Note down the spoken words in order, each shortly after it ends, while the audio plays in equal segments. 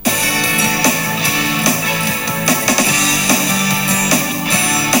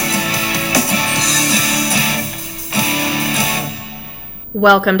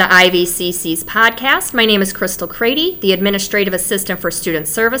Welcome to IVCC's podcast. My name is Crystal Crady, the Administrative Assistant for Student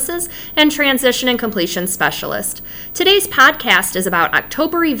Services and Transition and Completion Specialist. Today's podcast is about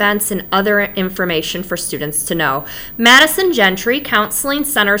October events and other information for students to know. Madison Gentry, Counseling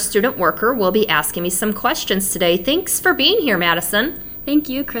Center student worker, will be asking me some questions today. Thanks for being here, Madison. Thank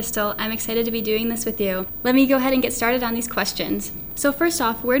you, Crystal. I'm excited to be doing this with you. Let me go ahead and get started on these questions. So first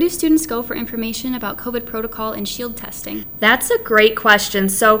off, where do students go for information about COVID protocol and shield testing? That's a great question.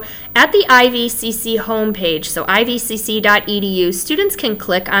 So at the IVCC homepage, so ivcc.edu, students can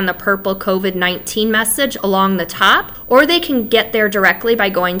click on the purple COVID-19 message along the top, or they can get there directly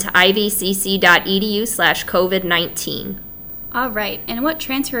by going to ivcc.edu/COVID-19. All right, and what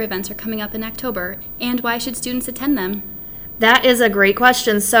transfer events are coming up in October, and why should students attend them? That is a great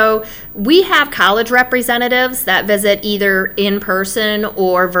question. So we have college representatives that visit either in person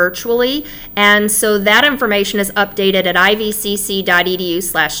or virtually, and so that information is updated at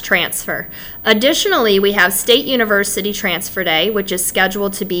ivcc.edu/transfer. Additionally, we have State University Transfer Day, which is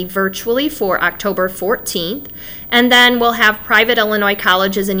scheduled to be virtually for October 14th, and then we'll have private Illinois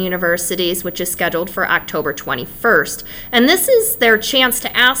colleges and universities, which is scheduled for October 21st. And this is their chance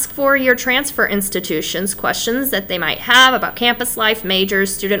to ask for your transfer institutions questions that they might have about campus life,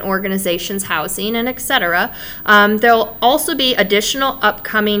 majors, student organizations, housing, and etc. There'll also be additional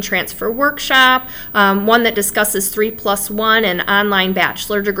upcoming transfer workshop, one that discusses 3+1 and online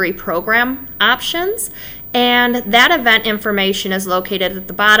bachelor degree program options. And that event information is located at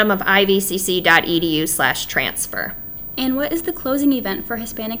the bottom of ivcc.edu/transfer. And what is the closing event for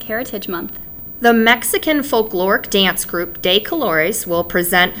Hispanic Heritage Month? The Mexican folkloric dance group De Colores will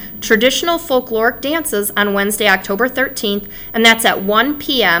present traditional folkloric dances on Wednesday, October 13th, and that's at 1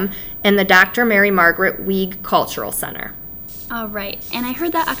 p.m. in the Dr. Mary Margaret Weig Cultural Center. All right, and I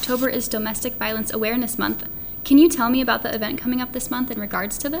heard that October is Domestic Violence Awareness Month. Can you tell me about the event coming up this month in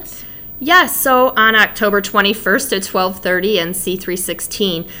regards to this? Yes, so on October 21st at 12:30 in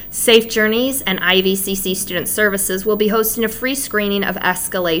C316, Safe Journeys and IVCC Student Services will be hosting a free screening of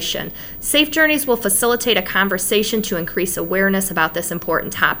Escalation. Safe Journeys will facilitate a conversation to increase awareness about this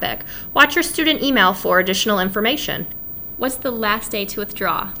important topic. Watch your student email for additional information. What's the last day to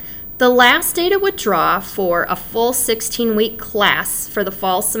withdraw? The last day to withdraw for a full 16-week class for the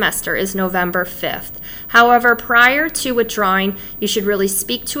fall semester is November 5th. However, prior to withdrawing, you should really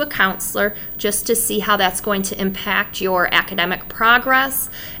speak to a counselor just to see how that's going to impact your academic progress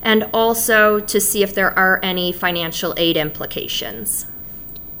and also to see if there are any financial aid implications.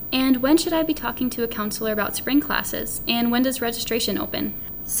 And when should I be talking to a counselor about spring classes? And when does registration open?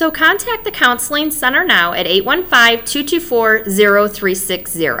 So contact the Counseling Center now at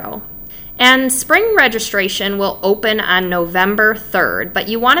 815-224-0360. And spring registration will open on November 3rd, but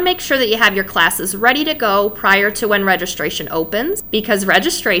you want to make sure that you have your classes ready to go prior to when registration opens, because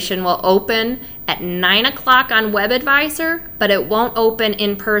registration will open at 9 o'clock on WebAdvisor, but it won't open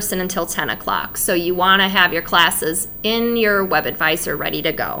in person until 10 o'clock. So you want to have your classes in your WebAdvisor ready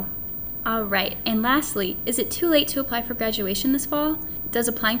to go. All right, and lastly, is it too late to apply for graduation this fall? Does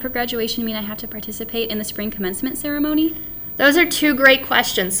applying for graduation mean I have to participate in the spring commencement ceremony? Those are two great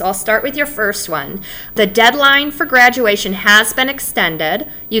questions, so I'll start with your first one. The deadline for graduation has been extended.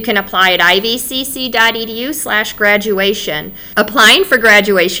 You can apply at ivcc.edu/graduation. Applying for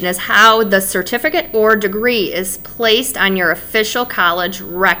graduation is how the certificate or degree is placed on your official college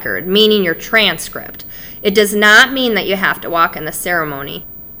record, meaning your transcript. It does not mean that you have to walk in the ceremony.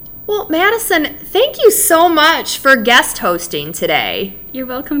 Well, Madison, thank you so much for guest hosting today. You're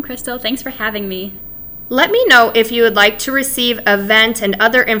welcome, Crystal. Thanks for having me. Let me know if you would like to receive event and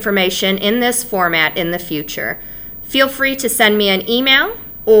other information in this format in the future. Feel free to send me an email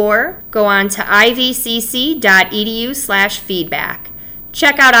or go on to ivcc.edu/feedback.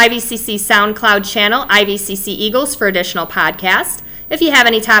 Check out IVCC's SoundCloud channel, IVCC Eagles, for additional podcasts. If you have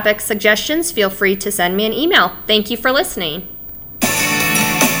any topic suggestions, feel free to send me an email. Thank you for listening.